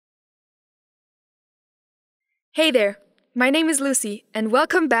Hey there, my name is Lucy and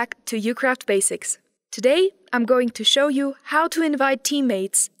welcome back to Ucraft Basics. Today, I'm going to show you how to invite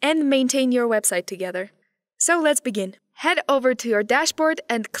teammates and maintain your website together. So let's begin. Head over to your dashboard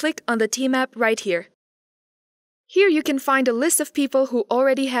and click on the team app right here. Here you can find a list of people who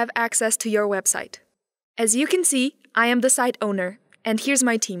already have access to your website. As you can see, I am the site owner, and here's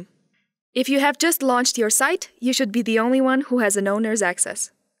my team. If you have just launched your site, you should be the only one who has an owner's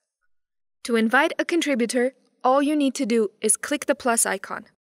access. To invite a contributor, all you need to do is click the plus icon.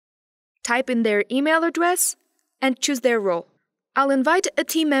 Type in their email address and choose their role. I'll invite a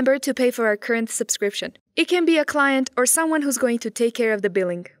team member to pay for our current subscription. It can be a client or someone who's going to take care of the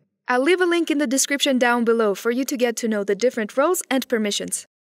billing. I'll leave a link in the description down below for you to get to know the different roles and permissions.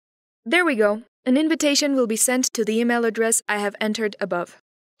 There we go. An invitation will be sent to the email address I have entered above.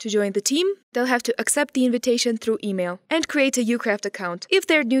 To join the team, they'll have to accept the invitation through email and create a Ucraft account if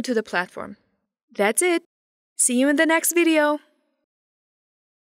they're new to the platform. That's it. See you in the next video!